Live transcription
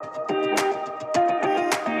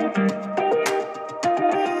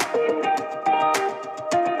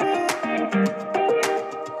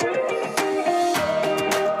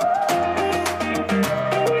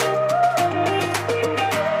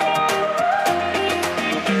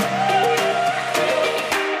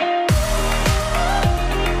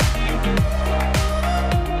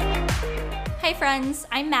Friends,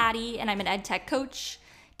 I'm Maddie, and I'm an ed tech coach,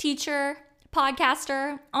 teacher,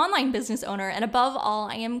 podcaster, online business owner, and above all,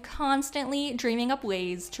 I am constantly dreaming up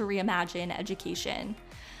ways to reimagine education.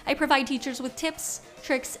 I provide teachers with tips,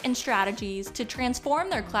 tricks, and strategies to transform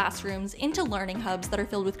their classrooms into learning hubs that are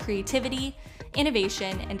filled with creativity,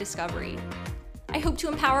 innovation, and discovery. I hope to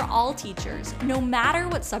empower all teachers, no matter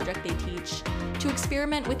what subject they teach, to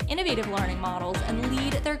experiment with innovative learning models and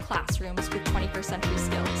lead their classrooms with 21st century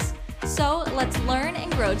skills. So let's learn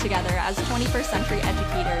and grow together as 21st century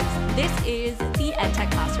educators. This is the EdTech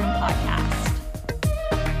Classroom Podcast.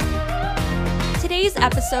 Today's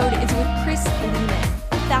episode is with Chris Lehmann,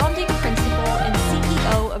 founding principal and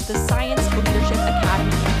CEO of the Science Leadership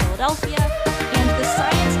Academy in Philadelphia and the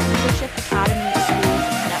Science Leadership Academy Schools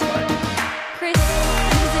Network. Chris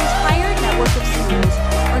and his entire network of schools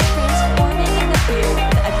are transforming the field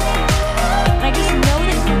of education. And I just know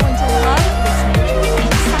that you're going to love listening to the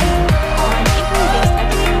insight on inquiry-based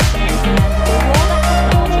education and the role that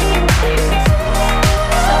technology can play in schools.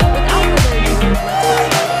 So without further ado, let's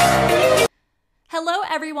get started. Hello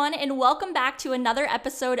everyone, and welcome back to another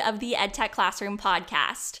episode of the EdTech Classroom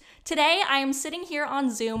Podcast. Today I am sitting here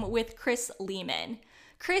on Zoom with Chris Lehmann.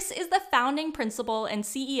 Chris is the founding principal and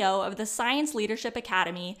CEO of the Science Leadership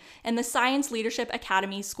Academy and the Science Leadership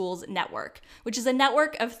Academy Schools Network, which is a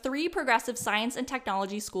network of 3 progressive science and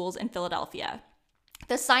technology schools in Philadelphia.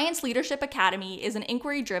 The Science Leadership Academy is an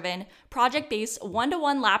inquiry-driven, project-based,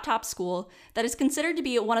 one-to-one laptop school that is considered to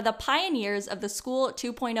be one of the pioneers of the School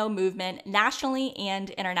 2.0 movement nationally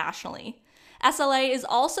and internationally. SLA is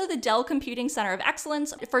also the Dell Computing Center of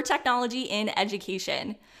Excellence for Technology in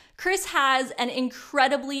Education. Chris has an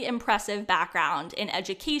incredibly impressive background in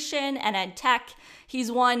education and ed tech.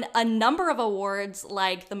 He's won a number of awards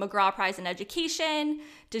like the McGraw Prize in Education,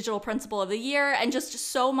 Digital Principal of the Year, and just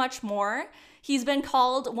so much more. He's been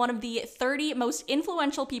called one of the 30 most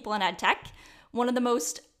influential people in ed tech, one of the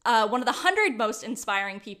 100 most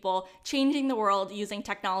inspiring people changing the world using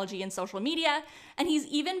technology and social media, and he's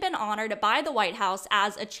even been honored by the White House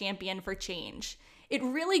as a champion for change. It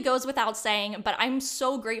really goes without saying, but I'm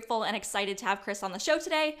so grateful and excited to have Chris on the show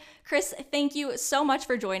today. Chris, thank you so much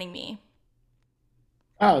for joining me.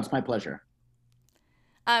 Oh, it's my pleasure.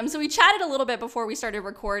 So we chatted a little bit before we started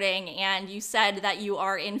recording, and you said that you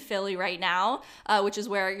are in Philly right now, which is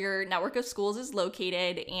where your network of schools is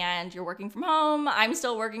located, and you're working from home. I'm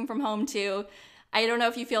still working from home too. I don't know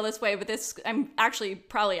if you feel this way, but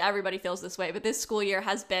probably everybody feels this way, but this school year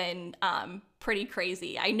has been pretty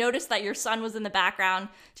crazy. I noticed that your son was in the background.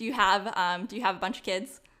 Do you have a bunch of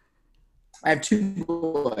kids? I have 2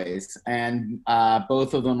 boys, and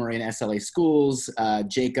both of them are in SLA schools.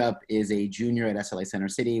 Jacob is a junior at SLA Center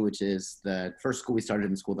City, which is the first school we started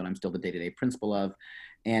in school that I'm still the day-to-day principal of.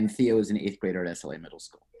 And Theo is an 8th grader at SLA Middle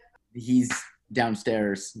School. He's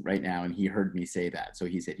downstairs right now, and he heard me say that. So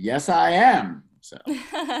he said, "Yes, I am." So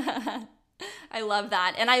I love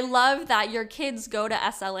that. And I love that your kids go to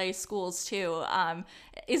SLA schools too.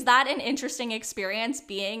 Is that an interesting experience,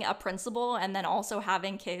 being a principal and then also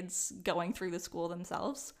having kids going through the school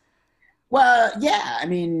themselves? Well, yeah, I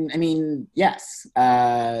mean, yes.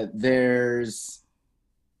 It's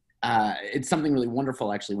something really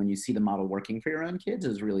wonderful, actually, when you see the model working for your own kids.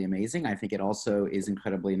 Is really amazing. I think it also is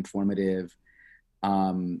incredibly informative,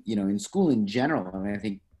 in school in general. I mean, I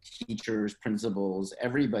think teachers, principals,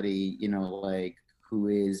 everybody, who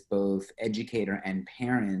is both educator and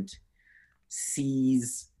parent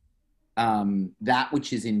sees that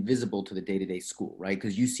which is invisible to the day-to-day school, right?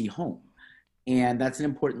 Because you see home. And that's an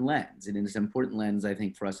important lens. And it's an important lens, I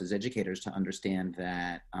think, for us as educators to understand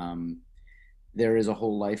that there is a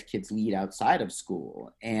whole life kids lead outside of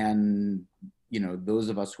school. And, those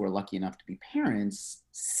of us who are lucky enough to be parents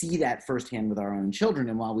see that firsthand with our own children.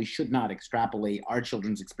 And while we should not extrapolate our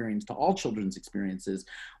children's experience to all children's experiences,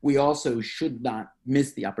 we also should not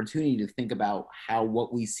miss the opportunity to think about how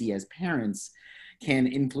what we see as parents can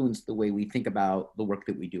influence the way we think about the work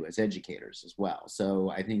that we do as educators as well. So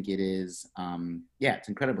I think it is, it's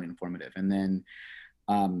incredibly informative. And then,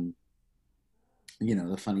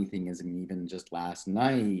 the funny thing is, even just last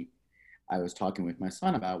night, I was talking with my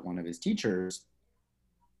son about one of his teachers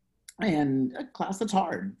and a class that's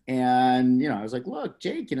hard. And, I was like, look,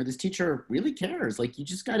 Jake, this teacher really cares. Like, you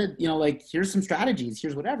just got to, here's some strategies,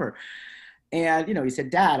 here's whatever. And, he said,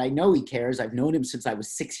 Dad, I know he cares. I've known him since I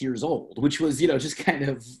was 6 years old, which was, just kind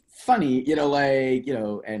of funny,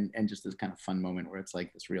 and just this kind of fun moment where it's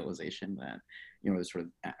like this realization that, there's sort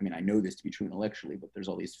of, I mean, I know this to be true intellectually, but there's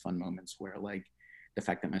all these fun moments where like the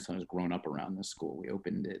fact that my son has grown up around this school. We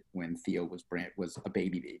opened it when Theo was a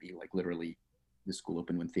baby, like literally the school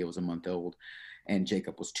opened when Theo was a month old and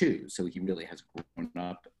Jacob was 2. So he really has grown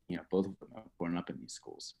up, both of them have grown up in these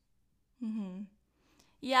schools. Mm-hmm.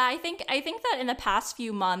 Yeah, I think that in the past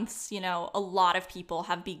few months, a lot of people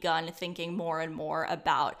have begun thinking more and more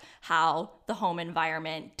about how the home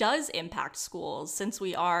environment does impact schools since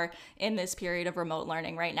we are in this period of remote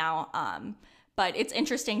learning right now. But it's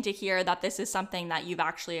interesting to hear that this is something that you've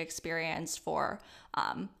actually experienced for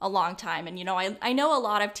a long time. And, I know a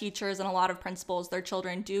lot of teachers and a lot of principals, their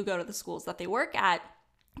children do go to the schools that they work at.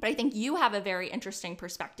 But I think you have a very interesting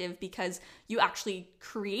perspective because you actually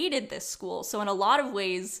created this school. So in a lot of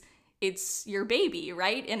ways, it's your baby,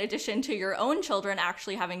 right? In addition to your own children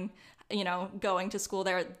actually having, going to school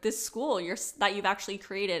there, this school that you've actually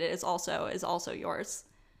created is also yours.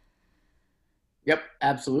 Yep,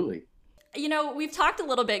 absolutely. We've talked a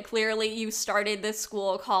little bit. Clearly, you started this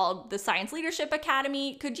school called the Science Leadership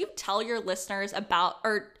Academy. Could you tell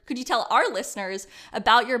could you tell our listeners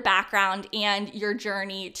about your background and your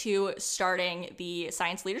journey to starting the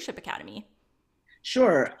Science Leadership Academy?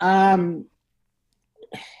 Sure. I mean,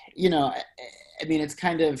 it's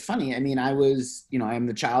kind of funny. I mean, I am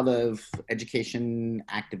the child of education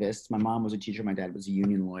activists. My mom was a teacher. My dad was a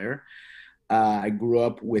union lawyer. I grew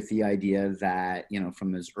up with the idea that,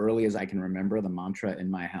 from as early as I can remember, the mantra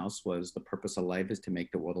in my house was the purpose of life is to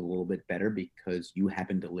make the world a little bit better because you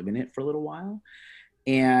happen to live in it for a little while.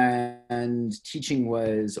 And teaching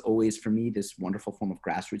was always, for me, this wonderful form of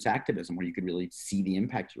grassroots activism where you could really see the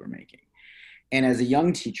impact you were making. And as a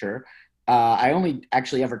young teacher, I only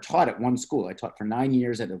actually ever taught at one school. I taught for 9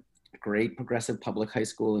 years at a great progressive public high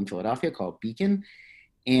school in Philadelphia called Beacon.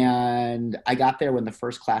 And I got there when the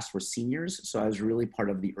first class were seniors. So I was really part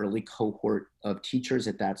of the early cohort of teachers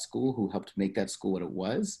at that school who helped make that school what it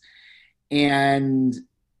was. And,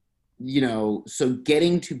 so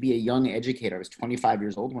getting to be a young educator, I was 25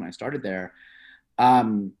 years old when I started there,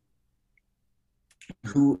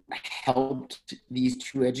 who helped these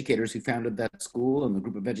 2 educators who founded that school and the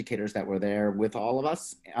group of educators that were there with all of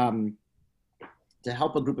us, to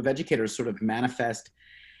help a group of educators sort of manifest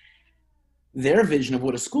their vision of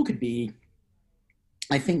what a school could be,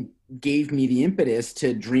 I think gave me the impetus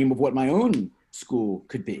to dream of what my own school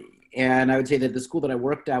could be. And I would say that the school that I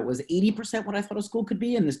worked at was 80% what I thought a school could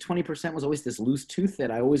be. And this 20% was always this loose tooth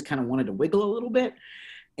that I always kind of wanted to wiggle a little bit.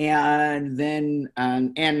 And then,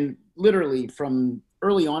 and literally from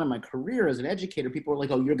early on in my career as an educator, people were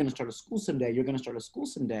like, oh, you're going to start a school someday. You're going to start a school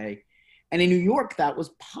someday. And in New York, that was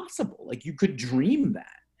possible. Like you could dream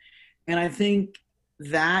that. And I think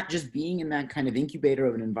that just being in that kind of incubator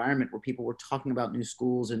of an environment where people were talking about new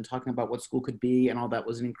schools and talking about what school could be and all that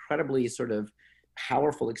was an incredibly sort of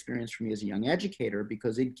powerful experience for me as a young educator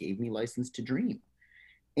because it gave me license to dream.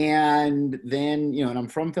 And then, and I'm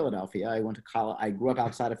from Philadelphia. I went to college. I grew up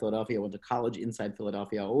outside of Philadelphia. I went to college inside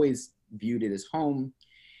Philadelphia. I always viewed it as home.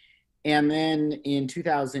 And then in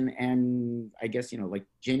 2000 and I guess, like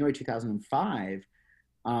January 2005,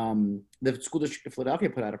 the school district of Philadelphia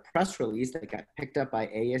put out a press release that got picked up by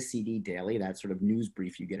ASCD Daily, that sort of news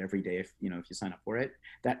brief you get every day if you sign up for it,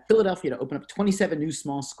 that Philadelphia to open up 27 new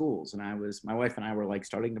small schools. And my wife and I were like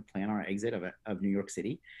starting to plan our exit of New York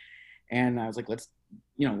City. And I was like, let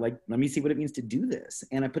me see what it means to do this.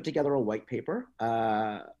 And I put together a white paper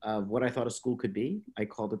of what I thought a school could be. I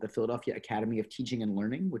called it the Philadelphia Academy of Teaching and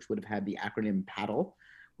Learning, which would have had the acronym PADDLE,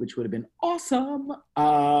 which would have been awesome.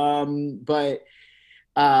 And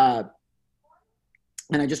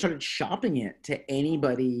I just started shopping it to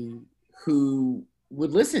anybody who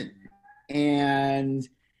would listen. And,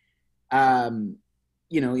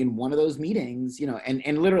 in one of those meetings,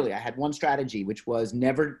 and literally I had one strategy, which was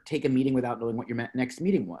never take a meeting without knowing what your next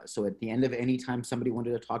meeting was. So at the end of any time somebody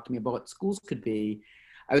wanted to talk to me about what schools could be,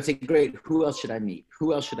 I would say, great, who else should I meet?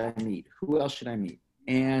 Who else should I meet? Who else should I meet?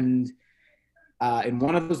 And in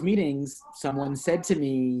one of those meetings, someone said to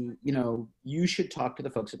me, you should talk to the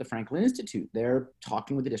folks at the Franklin Institute. They're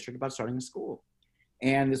talking with the district about starting a school.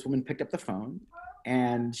 And this woman picked up the phone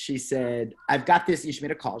and she said, I've got this, she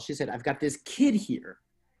made a call. She said, I've got this kid here.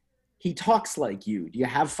 He talks like you. Do you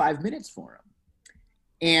have 5 minutes for him?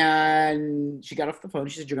 And she got off the phone.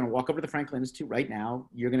 She said, you're going to walk over to the Franklin Institute right now.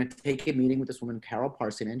 You're going to take a meeting with this woman, Carol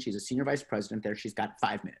Parsonen. She's a senior vice president there. She's got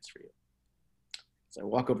 5 minutes for you. So I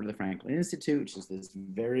walk over to the Franklin Institute, which is this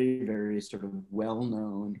very, very sort of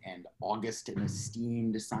well-known and august and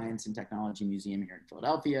esteemed science and technology museum here in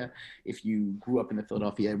Philadelphia. If you grew up in the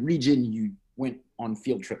Philadelphia region, you went on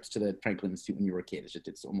field trips to the Franklin Institute when you were a kid.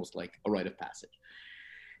 It's almost like a rite of passage.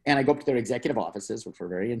 And I go up to their executive offices, which were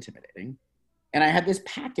very intimidating. And I had this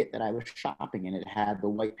packet that I was shopping in. It had the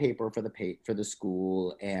white paper for the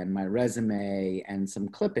school and my resume and some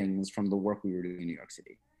clippings from the work we were doing in New York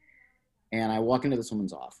City. And I walk into this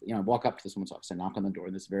woman's office, I walk up to this woman's office, I knock on the door.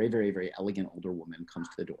 This very, very, very elegant older woman comes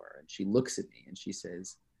to the door and she looks at me and she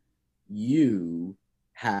says, "You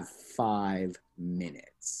have 5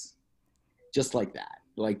 minutes." Just like that,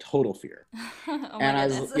 like total fear. Oh my And I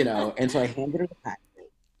goodness. was, and so I handed her the packet.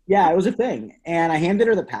 Yeah, it was a thing. And I handed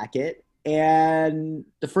her the packet. And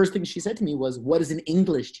the first thing she said to me was, "What is an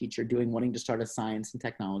English teacher doing wanting to start a science and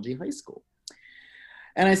technology high school?"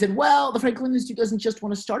 And I said, "Well, the Franklin Institute doesn't just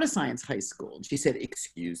want to start a science high school." And she said,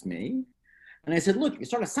 "Excuse me?" And I said, "Look, you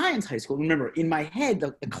start a science high school." Remember, in my head,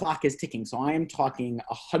 the clock is ticking. So I am talking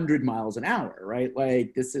 100 miles an hour, right?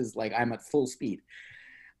 Like, this is like I'm at full speed.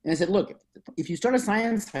 And I said, "Look, if you start a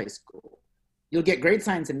science high school, you'll get great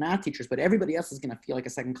science and math teachers, but everybody else is going to feel like a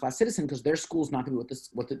second-class citizen because their school's not going to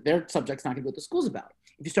be their subject's not going to be what the school's about.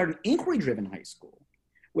 If you start an inquiry-driven high school,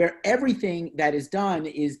 where everything that is done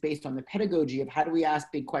is based on the pedagogy of how do we ask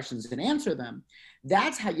big questions and answer them,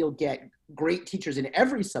 that's how you'll get great teachers in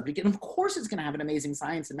every subject. And of course, it's going to have an amazing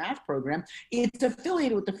science and math program. It's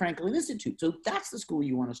affiliated with the Franklin Institute. So that's the school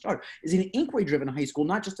you want to start, is an inquiry-driven high school,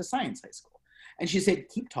 not just a science high school." And she said,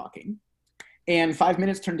 "Keep talking." And 5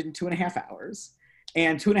 minutes turned into 2.5 hours.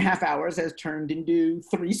 And 2.5 hours has turned into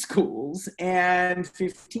 3 schools and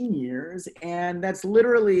 15 years. And that's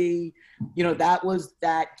literally, that was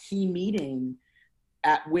that key meeting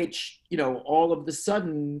at which, all of the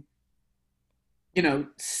sudden,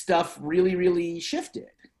 stuff really, really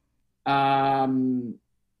shifted. And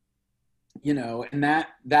that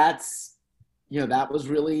was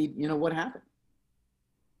really, what happened.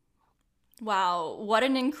 Wow, what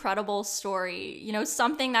an incredible story.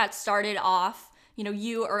 Something that started off,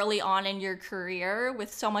 you early on in your career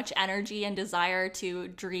with so much energy and desire to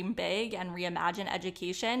dream big and reimagine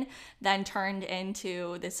education, then turned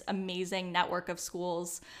into this amazing network of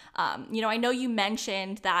schools. I know you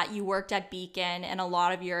mentioned that you worked at Beacon, and a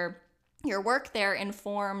lot of your work there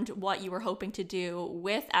informed what you were hoping to do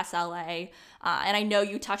with SLA. And I know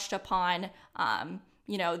you touched upon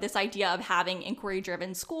this idea of having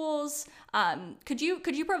inquiry-driven schools. Could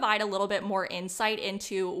you provide a little bit more insight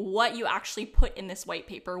into what you actually put in this white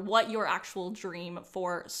paper, what your actual dream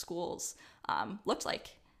for schools looked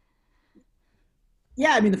like?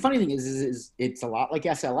 Yeah, the funny thing is it's a lot like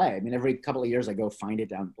SLA. Every couple of years I go find it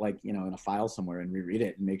down, like, in a file somewhere and reread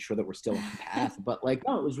it and make sure that we're still on path. But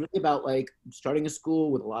no, it was really about starting a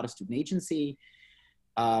school with a lot of student agency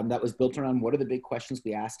that was built around what are the big questions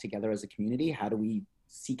we ask together as a community? How do we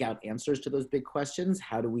seek out answers to those big questions?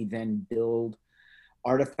 How do we then build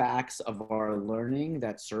artifacts of our learning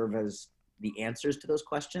that serve as the answers to those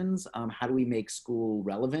questions? How do we make school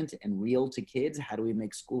relevant and real to kids? How do we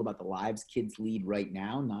make school about the lives kids lead right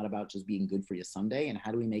now, not about just being good for you someday? And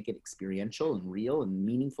how do we make it experiential and real and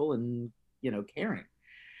meaningful and, caring?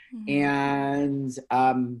 Mm-hmm. And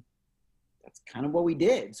that's kind of what we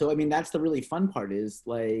did. So, that's the really fun part is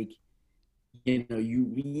you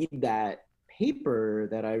read that paper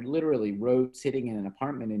that I literally wrote sitting in an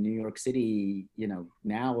apartment in New York City,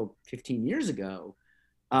 now 15 years ago.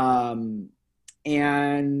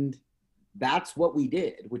 And that's what we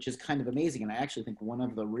did, which is kind of amazing. And I actually think one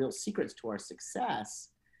of the real secrets to our success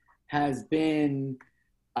has been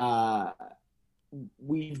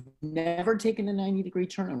we've never taken a 90-degree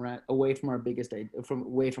turn away from our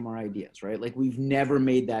away from our ideas, right? We've never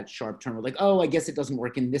made that sharp turn. We're like, oh, I guess it doesn't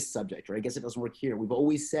work in this subject, or I guess it doesn't work here. We've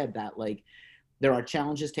always said that there are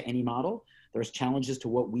challenges to any model. There's challenges to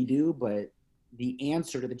what we do, but the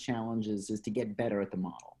answer to the challenges is to get better at the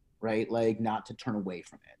model, right? Not to turn away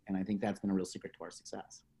from it. And I think that's been a real secret to our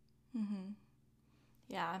success. Mm-hmm.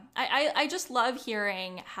 Yeah, I just love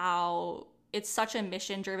hearing how it's such a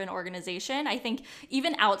mission-driven organization. I think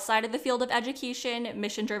even outside of the field of education,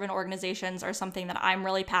 mission-driven organizations are something that I'm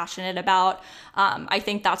really passionate about. I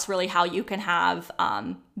think that's really how you can have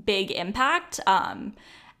big impact.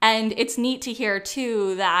 And it's neat to hear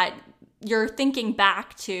too that you're thinking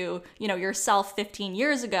back to, yourself 15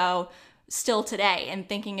 years ago, still today, and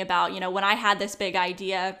thinking about, when I had this big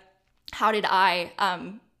idea, how did I,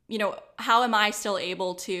 how am I still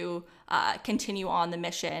able to continue on the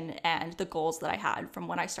mission and the goals that I had from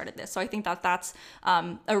when I started this? So I think that that's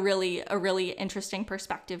a really interesting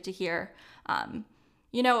perspective to hear.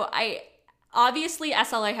 Obviously,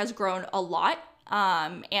 SLA has grown a lot.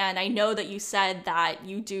 And I know that you said that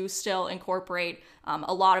you do still incorporate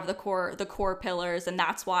a lot of the core pillars, and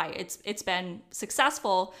that's why it's been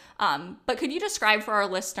successful. But could you describe for our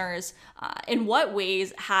listeners in what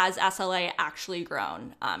ways has SLA actually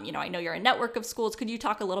grown? I know you're a network of schools. Could you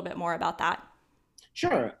talk a little bit more about that?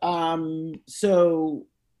 Sure. So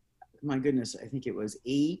my goodness, I think it was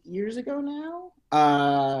 8 years ago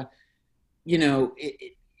now.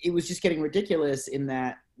 It was just getting ridiculous in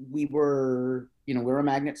that we're a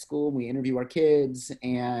magnet school. We interview our kids,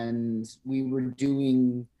 and we were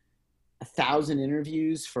doing 1,000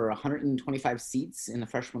 interviews for 125 seats in the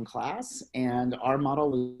freshman class. And our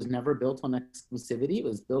model was never built on exclusivity. It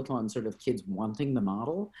was built on sort of kids wanting the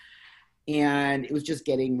model. And it was just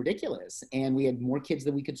getting ridiculous. And we had more kids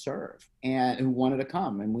than we could serve and who wanted to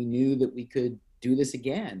come. And we knew that we could do this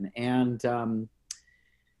again. And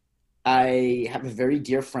I have a very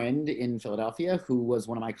dear friend in Philadelphia who was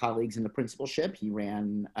one of my colleagues in the principalship. He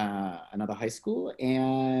ran another high school,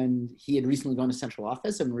 and he had recently gone to central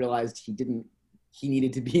office and realized he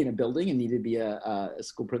needed to be in a building and needed to be a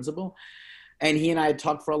school principal. And he and I had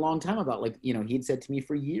talked for a long time about, like, he'd said to me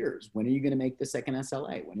for years, when are you going to make the second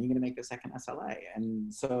SLA? When are you going to make the second SLA?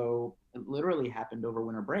 And so it literally happened over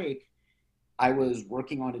winter break. I was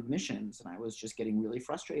working on admissions, and I was just getting really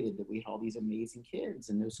frustrated that we had all these amazing kids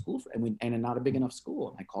and no school and not a big enough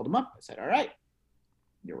school. And I called him up. I said, all right,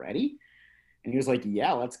 you ready? And he was like,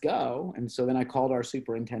 yeah, let's go. And so then I called our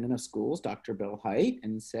superintendent of schools, Dr. Bill Height,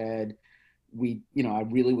 and said, I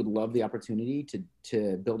really would love the opportunity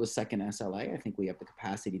to build a second SLA. I think we have the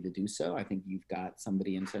capacity to do so. I think you've got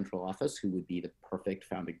somebody in central office who would be the perfect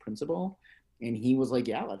founding principal. And he was like,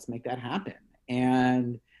 yeah, let's make that happen.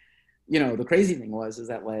 And the crazy thing is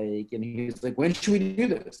that, like, and he was like, when should we do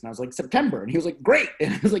this? And I was like, September. And he was like, great.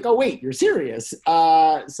 And I was like, oh, wait, you're serious.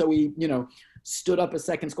 So we, stood up a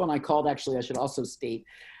second school. And I should also state,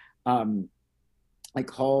 I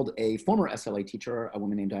called a former SLA teacher, a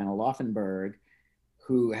woman named Diana Laufenberg,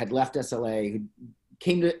 who had left SLA,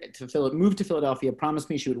 who moved to Philadelphia, promised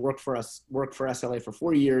me she would work for SLA for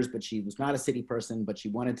 4 years, but she was not a city person, but she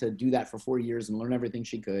wanted to do that for 4 years and learn everything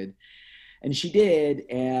she could. And she did,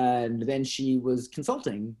 and then she was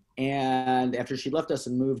consulting. And after she left us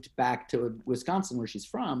and moved back to Wisconsin, where she's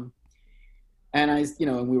from, and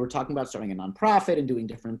and we were talking about starting a nonprofit and doing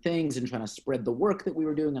different things and trying to spread the work that we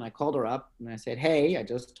were doing. And I called her up and I said, hey, I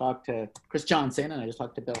just talked to Chris Johnson and I just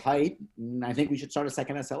talked to Bill Height, and I think we should start a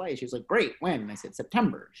second SLA. She was like, great, when? And I said,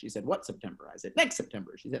 September. She said, what September? I said, next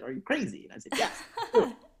September. She said, are you crazy? And I said,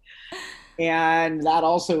 yes. And that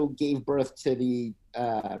also gave birth to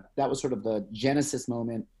that was sort of the genesis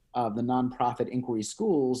moment of the nonprofit Inquiry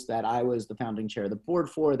Schools that I was the founding chair of the board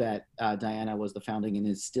for, that Diana was the founding and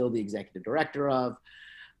is still the executive director of,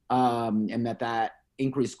 and that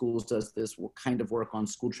Inquiry Schools does this kind of work on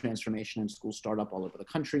school transformation and school startup all over the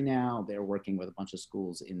country now. They're working with a bunch of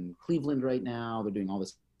schools in Cleveland right now. They're doing all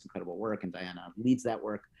this incredible work, and Diana leads that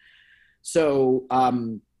work. So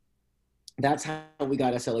that's how we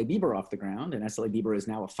got SLA Bieber off the ground, and SLA Bieber is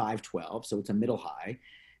now a 512, so it's a middle high.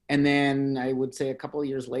 And then I would say a couple of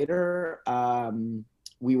years later,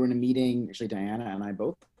 we were in a meeting, actually Diana and I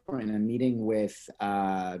both were in a meeting with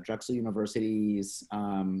Drexel University's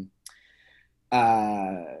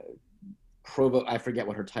provost, I forget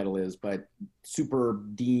what her title is, but super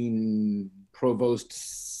dean,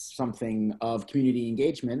 provost something of community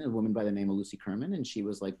engagement, a woman by the name of Lucy Kerman. And she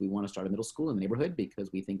was like, we want to start a middle school in the neighborhood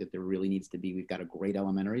because we think that there really needs to be, we've got a great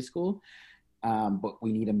elementary school. But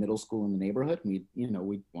we need a middle school in the neighborhood. And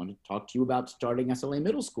we want to talk to you about starting SLA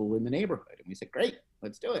middle school in the neighborhood. And we said, great,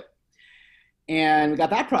 let's do it. And we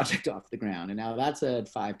got that project off the ground. And now that's at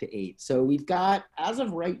 5 to 8. So we've got, as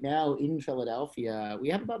of right now in Philadelphia, we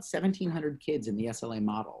have about 1,700 kids in the SLA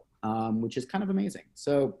model, which is kind of amazing.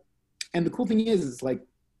 So, and the cool thing is like,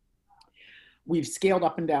 we've scaled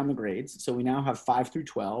up and down the grades. So we now have 5 through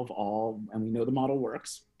 12 all, and we know the model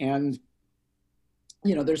works. And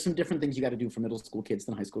there's some different things you got to do for middle school kids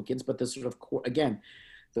than high school kids, but the sort of core, again,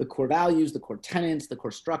 the core values, the core tenets, the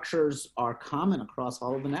core structures are common across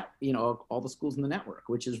all of the all the schools in the network,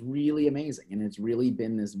 which is really amazing. And it's really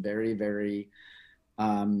been this very, very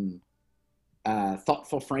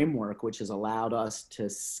thoughtful framework, which has allowed us to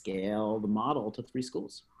scale the model to 3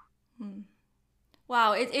 schools.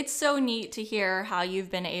 Wow, it's so neat to hear how you've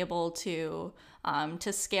been able to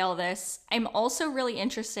scale this. I'm also really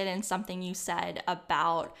interested in something you said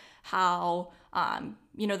about how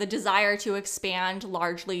the desire to expand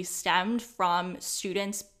largely stemmed from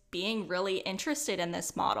students being really interested in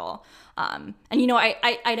this model.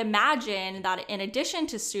 I'd imagine that in addition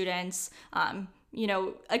to students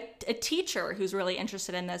a teacher who's really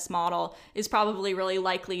interested in this model is probably really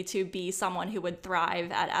likely to be someone who would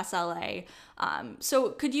thrive at SLA. So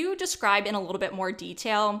could you describe in a little bit more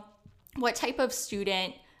detail what type of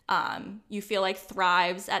student you feel like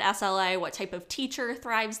thrives at SLA, what type of teacher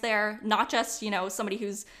thrives there, not just, somebody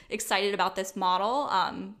who's excited about this model,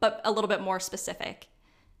 but a little bit more specific?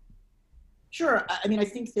 Sure. I mean, I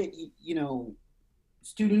think that,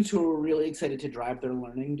 students who are really excited to drive their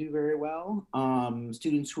learning do very well.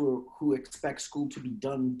 Students who expect school to be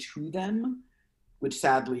done to them, which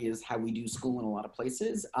sadly is how we do school in a lot of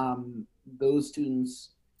places. Those students,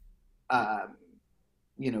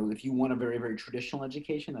 if you want a very, very traditional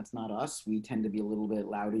education, that's not us. We tend to be a little bit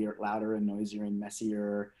louder and noisier and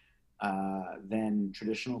messier than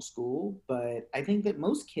traditional school. But I think that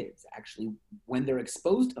most kids actually, when they're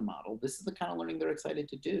exposed to the model, this is the kind of learning they're excited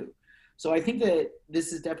to do. So I think that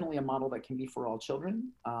this is definitely a model that can be for all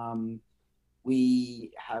children.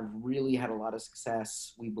 We have really had a lot of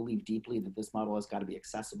success. We believe deeply that this model has got to be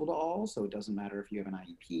accessible to all. So it doesn't matter if you have an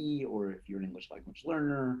IEP or if you're an English language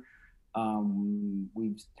learner.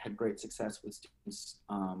 We've had great success with students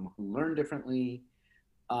who learn differently.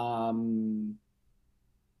 I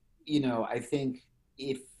think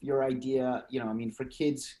if your idea, for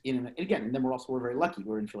kids, again, and then we're very lucky.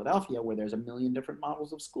 We're in Philadelphia where there's a million different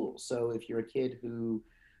models of schools. So if you're a kid who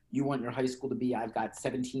you want your high school to be, I've got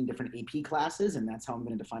 17 different AP classes and that's how I'm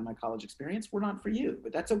going to define my college experience, we're not for you,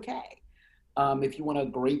 but that's okay. If you want a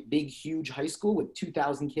great, big, huge high school with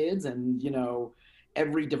 2,000 kids and,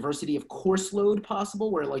 every diversity of course load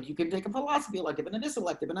possible where like you can take a philosophy elective and a this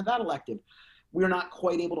elective and a that elective, we're not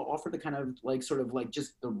quite able to offer the kind of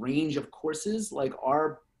just the range of courses. Like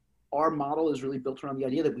our model is really built around the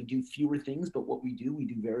idea that we do fewer things, but what we do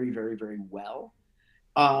very, very, very well.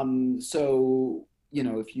 So,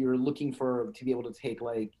 if you're looking to be able to take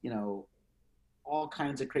all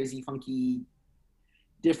kinds of crazy, funky,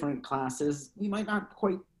 different classes, we might not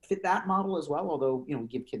quite fit that model as well, although, we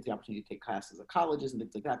give kids the opportunity to take classes at colleges and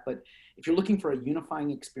things like that. But if you're looking for a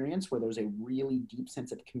unifying experience where there's a really deep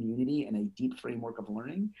sense of community and a deep framework of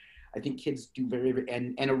learning, I think kids do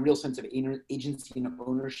and a real sense of agency and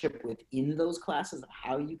ownership within those classes of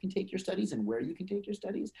how you can take your studies and where you can take your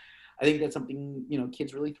studies. I think that's something,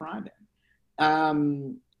 kids really thrive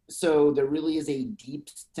in. So there really is a deep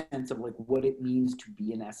sense of what it means to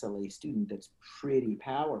be an SLA student that's pretty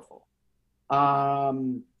powerful.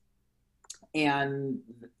 And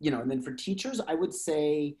then for teachers, I would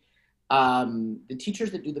say the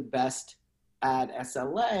teachers that do the best at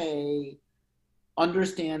SLA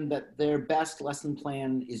understand that their best lesson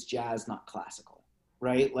plan is jazz, not classical,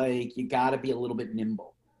 right? Like you got to be a little bit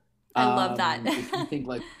nimble. I love that. If you think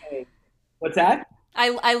hey, what's that?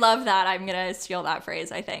 I love that. I'm going to steal that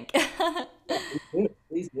phrase, I think. Yeah,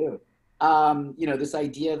 please do. This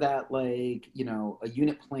idea that a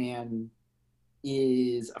unit plan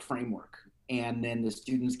is a framework and then the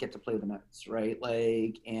students get to play the notes, right?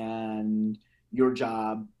 And your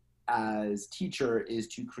job as teacher is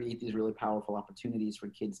to create these really powerful opportunities for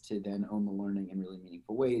kids to then own the learning in really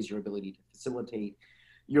meaningful ways, your ability to facilitate,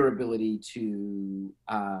 your ability to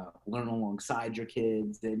learn alongside your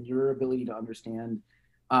kids, and your ability to understand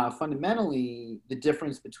fundamentally the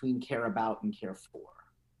difference between care about and care for,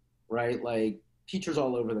 right? Teachers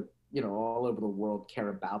all over the world care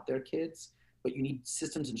about their kids, but you need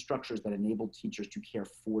systems and structures that enable teachers to care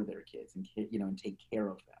for their kids and and take care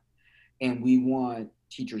of them. And we want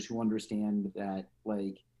teachers who understand that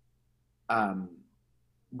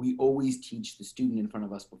we always teach the student in front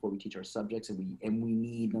of us before we teach our subjects, and we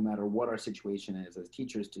need, no matter what our situation is as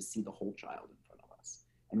teachers, to see the whole child in front of us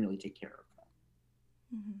and really take care of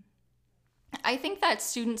them. Mm-hmm. I think that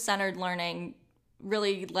student-centered learning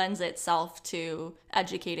really lends itself to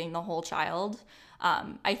educating the whole child.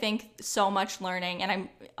 I think so much learning, and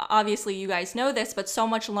obviously you guys know this, but so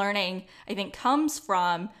much learning I think comes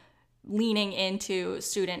from leaning into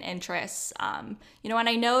student interests. And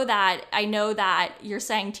I know that you're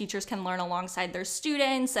saying teachers can learn alongside their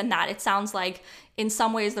students, and that it sounds like in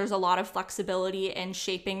some ways there's a lot of flexibility in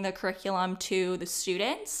shaping the curriculum to the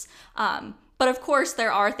students. But of course,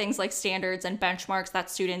 there are things like standards and benchmarks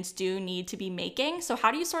that students do need to be making. So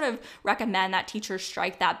how do you sort of recommend that teachers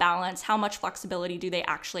strike that balance? How much flexibility do they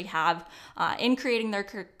actually have in creating their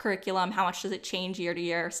curriculum? How much does it change year to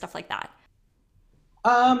year? Stuff like that.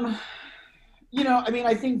 I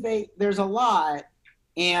think there's a lot.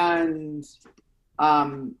 And,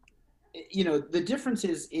 the difference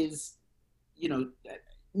is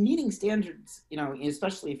meeting standards,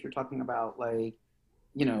 especially if you're talking about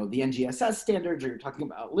the NGSS standards, or you're talking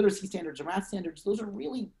about literacy standards or math standards, those are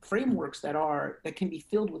really frameworks that can be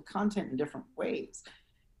filled with content in different ways.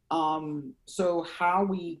 So how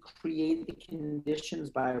we create the conditions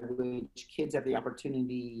by which kids have the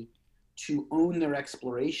opportunity to own their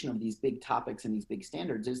exploration of these big topics and these big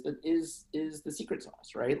standards is the secret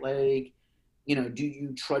sauce, right? Like, do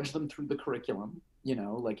you trudge them through the curriculum?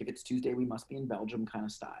 Like if it's Tuesday, we must be in Belgium kind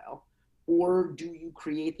of style, or do you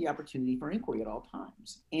create the opportunity for inquiry at all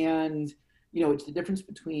times? And it's the difference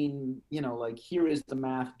between like, here is the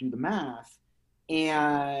math, do the math,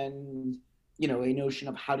 and a notion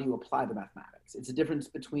of how do you apply the mathematics. It's a difference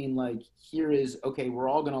between like, here is, okay, we're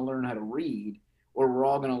all going to learn how to read, or we're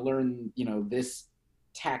all going to learn this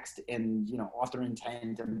text and author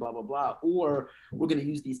intent and blah blah blah, or we're going to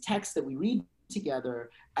use these texts that we read together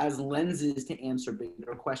as lenses to answer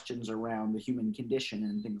bigger questions around the human condition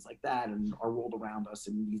and things like that, and our world around us,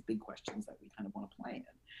 and these big questions that we kind of want to play in.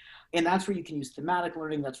 And that's where you can use thematic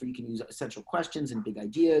learning. That's where you can use essential questions and big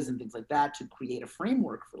ideas and things like that to create a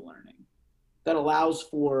framework for learning that allows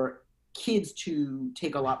for kids to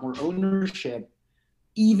take a lot more ownership,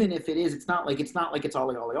 even if it's not like it's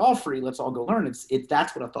all free, let's all go learn.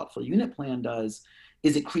 That's what a thoughtful unit plan does,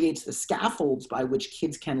 is it creates the scaffolds by which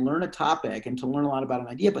kids can learn a topic and to learn a lot about an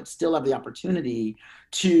idea, but still have the opportunity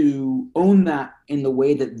to own that in the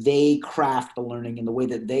way that they craft the learning, in the way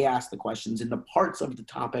that they ask the questions, in the parts of the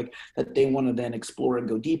topic that they want to then explore and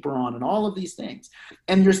go deeper on, and all of these things.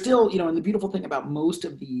 And you're still, and the beautiful thing about most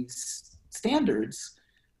of these standards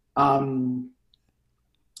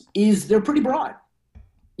is they're pretty broad.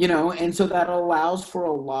 And so that allows for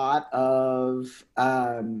a lot of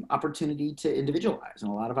opportunity to individualize, and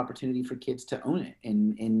a lot of opportunity for kids to own it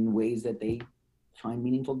in ways that they find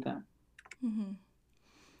meaningful to them. Mm-hmm.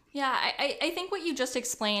 Yeah, I think what you just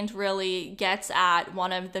explained really gets at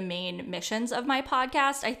one of the main missions of my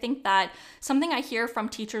podcast. I think that something I hear from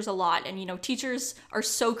teachers a lot, and teachers are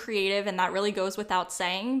so creative, and that really goes without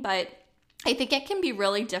saying, but I think it can be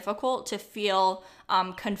really difficult to feel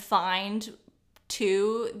confined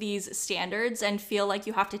to these standards and feel like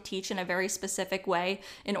you have to teach in a very specific way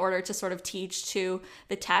in order to sort of teach to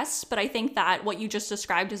the test. But I think that what you just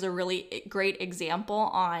described is a really great example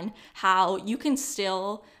on how you can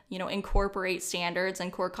still, incorporate standards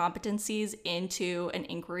and core competencies into an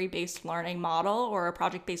inquiry-based learning model or a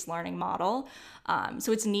project-based learning model.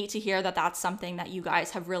 So it's neat to hear that that's something that you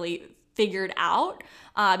guys have really figured out,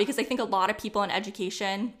 because I think a lot of people in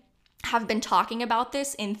education have been talking about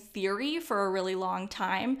this in theory for a really long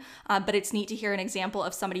time, but it's neat to hear an example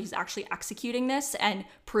of somebody who's actually executing this and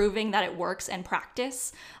proving that it works in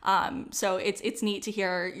practice. So it's neat to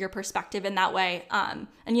hear your perspective in that way. And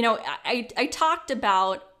I talked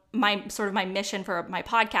about my mission for my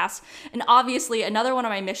podcast, and obviously another one of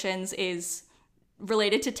my missions is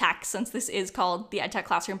related to tech, since this is called the EdTech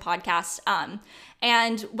Classroom Podcast.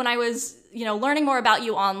 And when I was, learning more about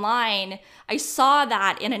you online, I saw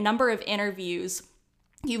that in a number of interviews,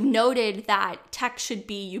 you've noted that tech should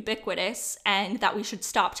be ubiquitous and that we should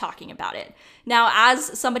stop talking about it. Now,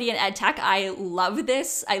 as somebody in EdTech, I love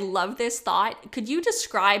this. I love this thought. Could you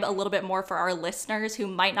describe a little bit more for our listeners who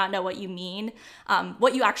might not know what you mean,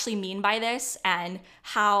 what you actually mean by this, and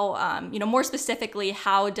how, more specifically,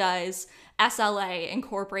 how does SLA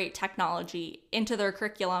incorporate technology into their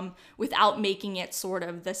curriculum without making it sort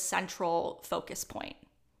of the central focus point?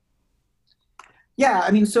 Yeah,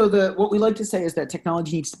 so what we like to say is that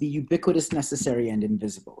technology needs to be ubiquitous, necessary, and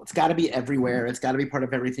invisible. It's got to be everywhere. It's got to be part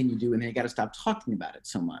of everything you do, and then you got to stop talking about it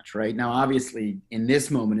so much, right? Now, obviously, in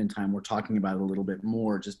this moment in time, we're talking about it a little bit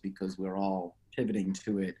more just because we're all pivoting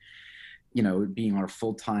to it, being our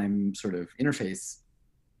full-time sort of interface,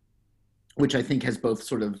 which I think has both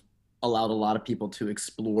sort of allowed a lot of people to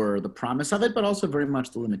explore the promise of it, but also very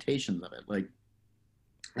much the limitations of it. Like,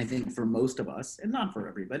 I think for most of us, and not for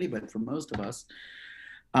everybody, but for most of us,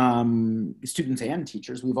 students and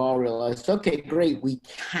teachers, we've all realized, okay, great, we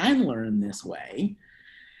can learn this way,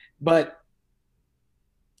 but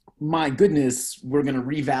my goodness, we're going to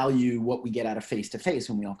revalue what we get out of face-to-face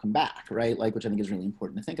when we all come back, right? Like, which I think is really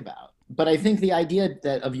important to think about. But I think the idea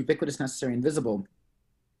of ubiquitous, necessary, and visible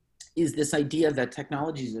is this idea that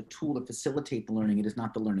technology is a tool to facilitate the learning. It is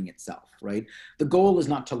not the learning itself, right? The goal is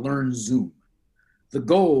not to learn Zoom. The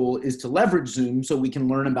goal is to leverage Zoom so we can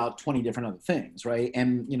learn about 20 different other things, right?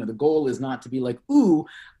 And the goal is not to be like, ooh,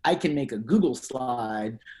 I can make a Google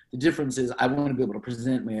slide. The difference is I want to be able to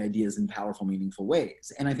present my ideas in powerful, meaningful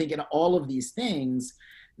ways. And I think in all of these things,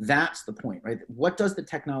 that's the point, right? What does the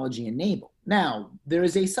technology enable? Now, there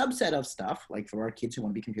is a subset of stuff, like for our kids who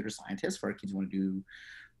want to be computer scientists, for our kids who want to do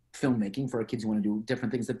filmmaking, for our kids who want to do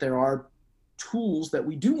different things, that there are tools that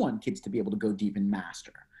we do want kids to be able to go deep and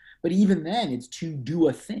master. But even then, it's to do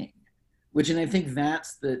a thing, and I think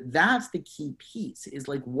that's the key piece, is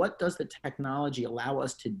like, what does the technology allow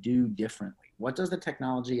us to do differently? What does the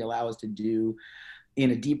technology allow us to do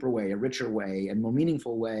in a deeper way, a richer way, a more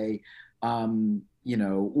meaningful way,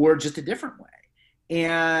 or just a different way?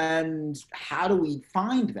 And how do we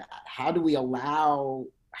find that? How do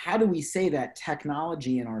we say that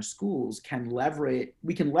technology in our schools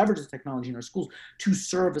we can leverage the technology in our schools to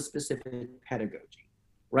serve a specific pedagogy,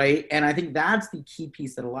 right? And I think that's the key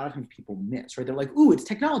piece that a lot of times people miss, right? They're like, ooh, it's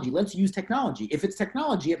technology, let's use technology. If it's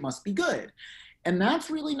technology, it must be good. And that's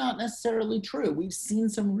really not necessarily true. We've seen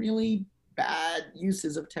some really bad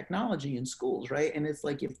uses of technology in schools, right? And it's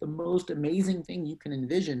like, if the most amazing thing you can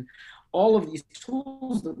envision, all of these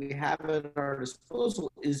tools that we have at our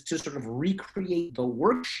disposal, is to sort of recreate the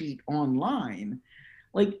worksheet online,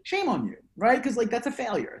 like, shame on you, right? Because like, that's a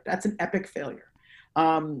failure. That's an epic failure.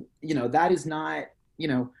 That is not,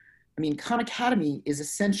 Khan Academy is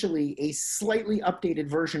essentially a slightly updated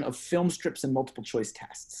version of film strips and multiple choice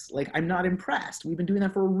tests. Like, I'm not impressed. We've been doing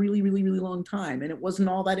that for a really, really, really long time, and it wasn't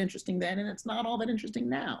all that interesting then, and it's not all that interesting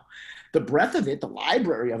now. The breadth of it, the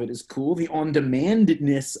library of it is cool. The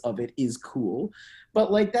on-demandness of it is cool,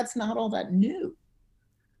 but like, that's not all that new,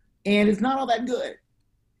 and it's not all that good.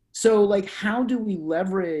 So like, how do we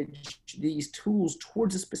leverage these tools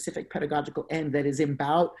towards a specific pedagogical end that is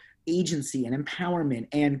about agency and empowerment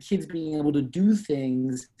and kids being able to do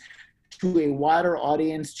things to a wider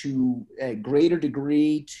audience, to a greater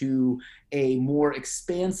degree, to a more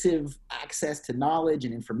expansive access to knowledge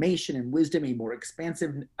and information and wisdom, a more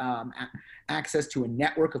expansive access to a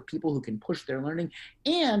network of people who can push their learning?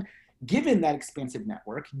 And given that expansive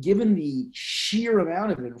network, given the sheer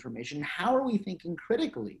amount of information, how are we thinking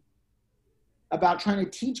critically about trying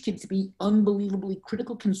to teach kids to be unbelievably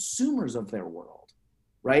critical consumers of their world?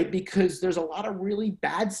 Right? Because there's a lot of really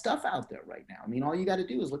bad stuff out there right now. I mean, all you got to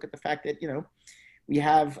do is look at the fact that, we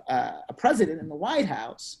have a president in the White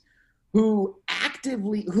House who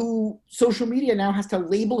social media now has to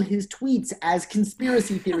label his tweets as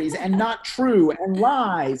conspiracy theories and not true and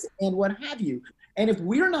lies and what have you. And if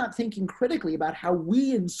we're not thinking critically about how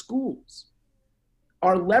we in schools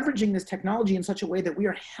are leveraging this technology in such a way that we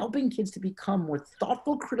are helping kids to become more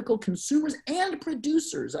thoughtful, critical consumers and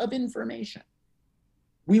producers of information,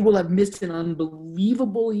 we will have missed an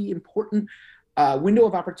unbelievably important window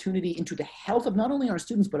of opportunity into the health of not only our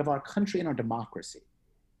students, but of our country and our democracy.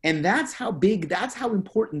 And that's how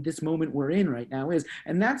important this moment we're in right now is.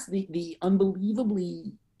 And that's the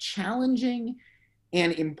unbelievably challenging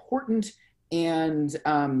and important and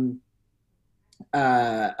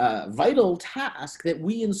vital task that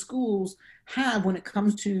we in schools have when it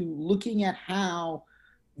comes to looking at how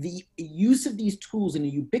the use of these tools in a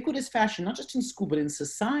ubiquitous fashion, not just in school, but in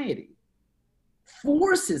society,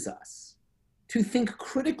 forces us to think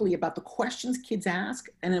critically about the questions kids ask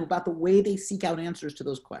and about the way they seek out answers to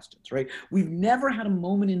those questions, right? We've never had a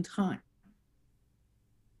moment in time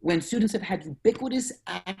when students have had ubiquitous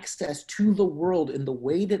access to the world in the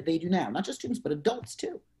way that they do now, not just students, but adults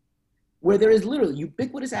too, where there is literally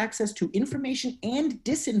ubiquitous access to information and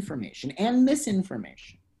disinformation and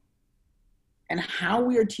misinformation. And how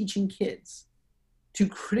we are teaching kids to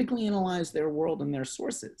critically analyze their world and their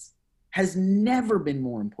sources has never been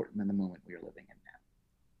more important than the moment we are living in now.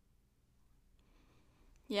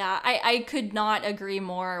 Yeah, I could not agree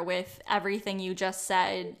more with everything you just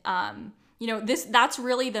said. That's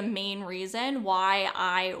really the main reason why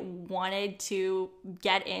I wanted to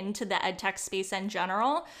get into the edtech space in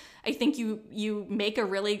general. I think you make a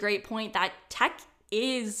really great point that tech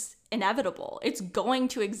is inevitable. It's going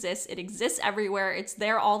to exist. It exists everywhere. It's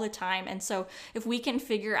there all the time. And so if we can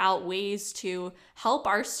figure out ways to help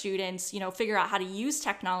our students, figure out how to use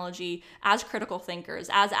technology as critical thinkers,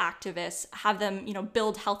 as activists, have them,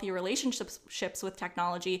 build healthy relationships with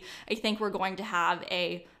technology, I think we're going to have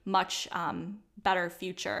a much better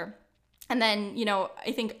future. And then,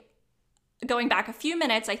 I think going back a few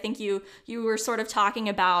minutes, I think you were sort of talking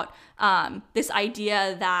about this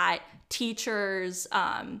idea that teachers,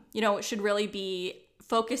 should really be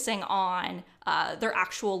focusing on their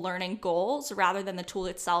actual learning goals rather than the tool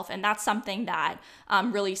itself. And that's something that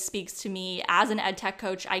really speaks to me as an ed tech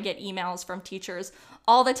coach. I get emails from teachers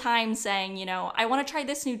all the time saying, I want to try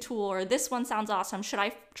this new tool, or this one sounds awesome. Should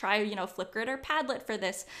I try, Flipgrid or Padlet for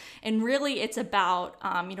this? And really it's about,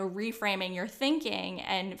 reframing your thinking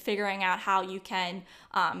and figuring out how you can,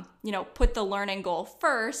 put the learning goal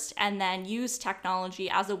first and then use technology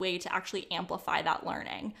as a way to actually amplify that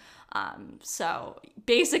learning. So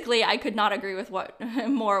basically I could not agree with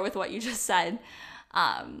more with what you just said.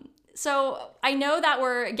 So I know that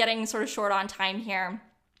we're getting sort of short on time here.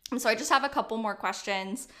 So I just have a couple more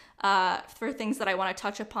questions for things that I want to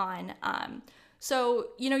touch upon. So,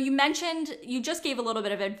 you mentioned, you just gave a little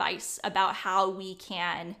bit of advice about how we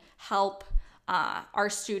can help our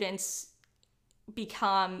students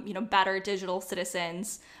become, better digital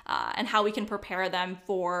citizens, and how we can prepare them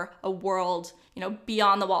for a world,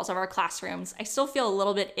 beyond the walls of our classrooms. I still feel a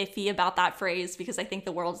little bit iffy about that phrase because I think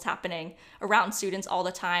the world is happening around students all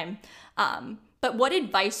the time. But what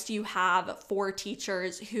advice do you have for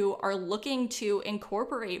teachers who are looking to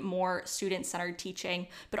incorporate more student-centered teaching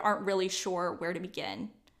but aren't really sure where to begin?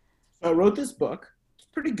 So I wrote this book. It's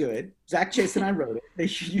pretty good. Zach Chase and I wrote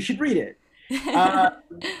it. You should read it. Uh,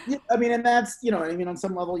 yeah, I mean, and that's, I mean, on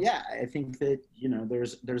some level, yeah, I think that,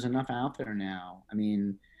 there's enough out there now. I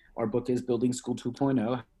mean, our book is Building School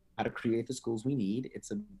 2.0, how to create the schools we need.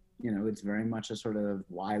 It's very much a sort of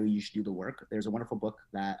why you should do the work. There's a wonderful book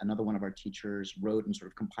that another one of our teachers wrote and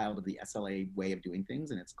sort of compiled of the SLA way of doing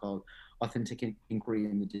things. And it's called Authentic Inquiry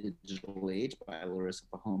in the Digital Age by Larissa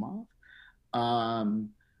Pahomov.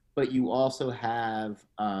 But you also have,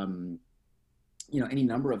 any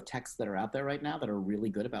number of texts that are out there right now that are really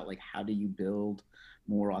good about like how do you build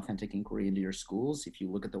more authentic inquiry into your schools. If you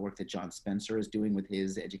look at the work that John Spencer is doing with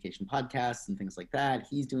his education podcasts and things like that,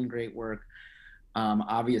 he's doing great work.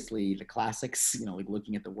 Obviously the classics, like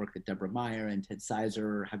looking at the work that Deborah Meyer and Ted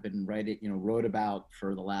Sizer have been wrote about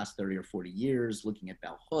for the last 30 or 40 years, looking at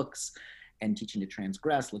bell hooks and teaching to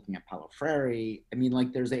transgress, looking at Paulo Freire. I mean,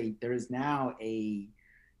 like there's a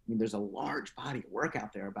large body of work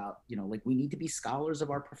out there about, like we need to be scholars of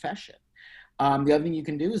our profession. The other thing you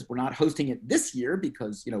can do is we're not hosting it this year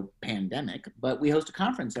because, pandemic, but we host a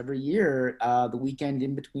conference every year, the weekend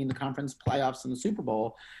in between the conference playoffs and the Super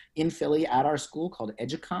Bowl in Philly at our school called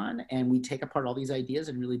EduCon. And we take apart all these ideas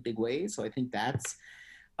in really big ways. So I think that's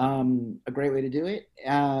a great way to do it.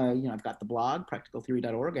 I've got the blog,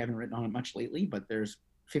 practicaltheory.org. I haven't written on it much lately, but there's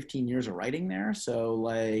 15 years of writing there. So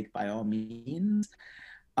like, by all means,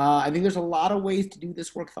 I think there's a lot of ways to do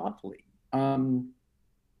this work thoughtfully. And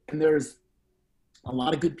there's a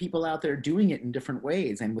lot of good people out there doing it in different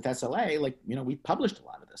ways. And with SLA, like, we've published a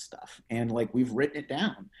lot of this stuff and like, we've written it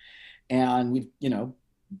down and we've,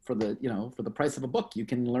 for the price of a book, you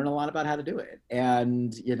can learn a lot about how to do it.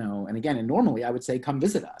 And, and again, and normally I would say, come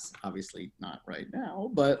visit us, obviously not right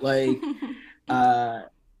now, but like,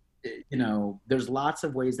 there's lots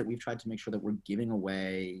of ways that we've tried to make sure that we're giving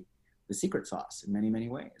away the secret sauce in many, many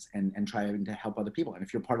ways and trying to help other people. And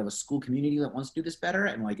if you're part of a school community that wants to do this better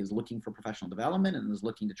and like is looking for professional development and is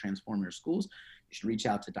looking to transform your schools, you should reach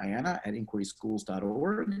out to Diana at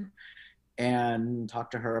inquiryschools.org and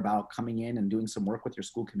talk to her about coming in and doing some work with your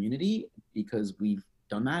school community, because we've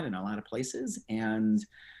done that in a lot of places. And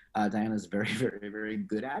Diana's very, very, very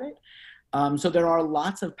good at it. So there are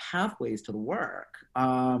lots of pathways to the work.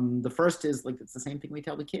 The first is like, it's the same thing we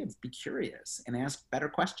tell the kids, be curious and ask better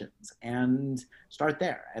questions and start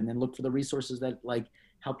there. And then look for the resources that like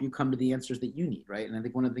help you come to the answers that you need, right? And I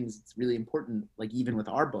think one of the things that's really important, like even with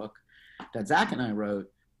our book that Zach and I wrote,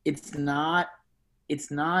 it's not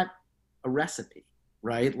a recipe,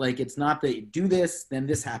 right? Like it's not that do this, then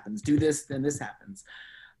this happens, do this, then this happens.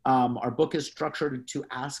 Our book is structured to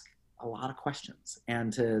ask a lot of questions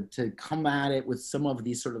and to come at it with some of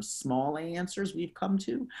these sort of small answers we've come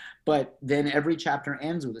to, but then every chapter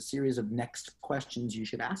ends with a series of next questions you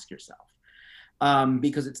should ask yourself.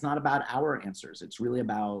 Because it's not about our answers. It's really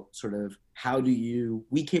about sort of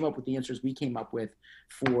we came up with the answers we came up with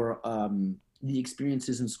for the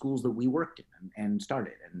experiences in schools that we worked in and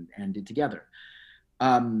started and did together.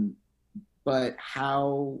 But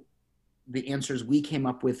how the answers we came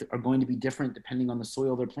up with are going to be different depending on the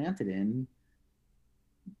soil they're planted in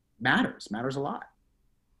matters a lot.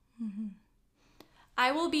 Mm-hmm.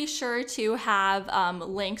 I will be sure to have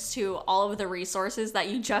links to all of the resources that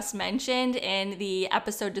you just mentioned in the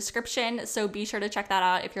episode description. So be sure to check that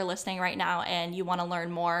out if you're listening right now and you want to learn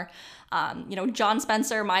more. John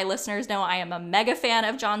Spencer, my listeners know I am a mega fan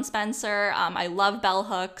of John Spencer. I love bell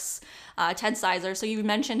hooks, Ted Sizer. So you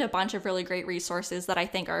mentioned a bunch of really great resources that I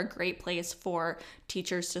think are a great place for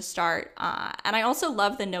teachers to start. And I also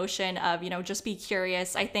love the notion of, just be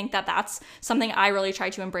curious. I think that that's something I really try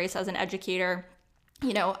to embrace as an educator.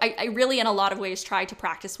 I really, in a lot of ways, try to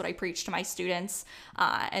practice what I preach to my students.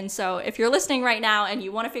 And so if you're listening right now and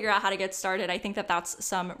you want to figure out how to get started, I think that that's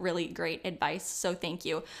some really great advice. So thank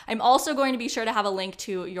you. I'm also going to be sure to have a link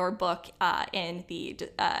to your book in the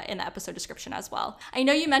episode description as well. I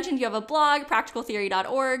know you mentioned you have a blog,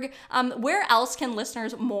 practicaltheory.org. Where else can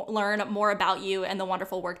listeners learn more about you and the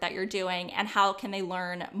wonderful work that you're doing, and how can they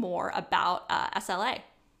learn more about SLA?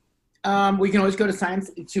 We can always go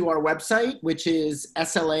to our website, which is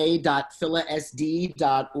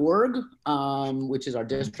sla.philasd.org, which is our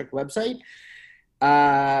district website.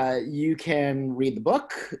 You can read the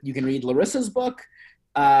book. You can read Larissa's book.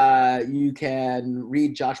 You can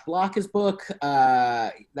read Josh Block's book.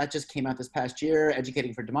 That just came out this past year,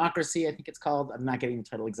 Educating for Democracy, I think it's called. I'm not getting the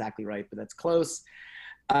title exactly right, but that's close.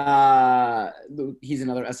 He's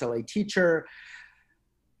another SLA teacher.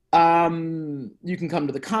 You can come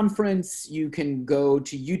to the conference. You can go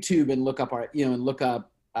to YouTube and look up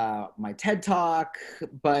my TED Talk.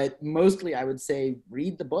 But mostly, I would say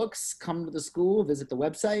read the books, come to the school, visit the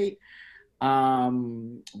website,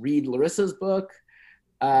 read Larissa's book.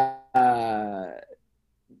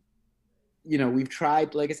 We've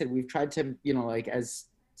tried, like I said, to, as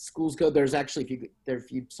schools go, there's actually,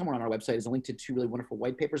 if you somewhere on our website is a link to 2 really wonderful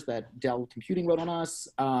white papers that Dell Computing wrote on us.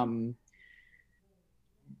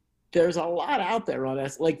 There's a lot out there on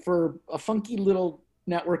us. Like, for a funky little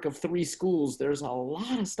network of 3 schools, there's a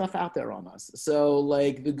lot of stuff out there on us. So,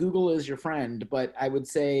 like, the Google is your friend, but I would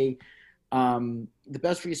say the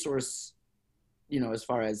best resource, as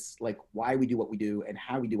far as like why we do what we do and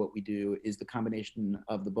how we do what we do, is the combination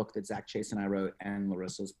of the book that Zach Chase and I wrote and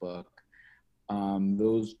Larissa's book.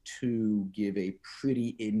 Those 2 give a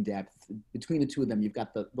pretty in-depth, between the 2 of them, you've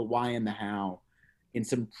got the why and the how in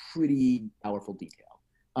some pretty powerful detail.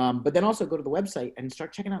 But then also go to the website and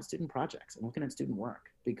start checking out student projects and looking at student work,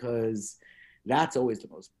 because that's always the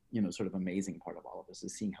most, sort of amazing part of all of this,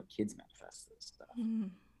 is seeing how kids manifest this stuff.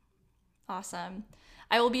 Awesome.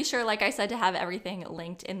 I will be sure, like I said, to have everything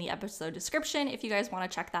linked in the episode description if you guys want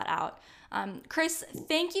to check that out. Chris,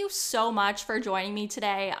 thank you so much for joining me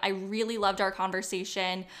today. I really loved our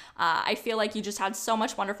conversation. I feel like you just had so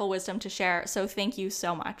much wonderful wisdom to share. So thank you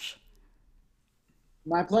so much.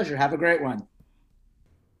 My pleasure. Have a great one.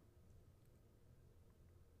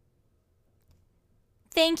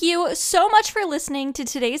 Thank you so much for listening to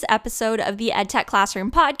today's episode of the EdTech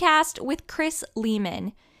Classroom podcast with Chris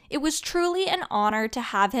Lehmann. It was truly an honor to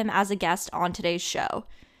have him as a guest on today's show.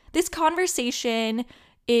 This conversation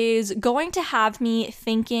is going to have me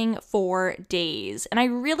thinking for days, and I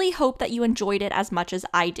really hope that you enjoyed it as much as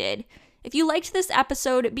I did. If you liked this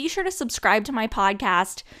episode, be sure to subscribe to my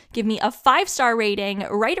podcast, give me a 5-star rating,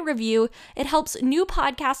 write a review. It helps new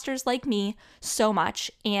podcasters like me so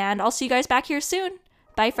much, and I'll see you guys back here soon.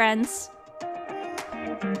 Bye, friends.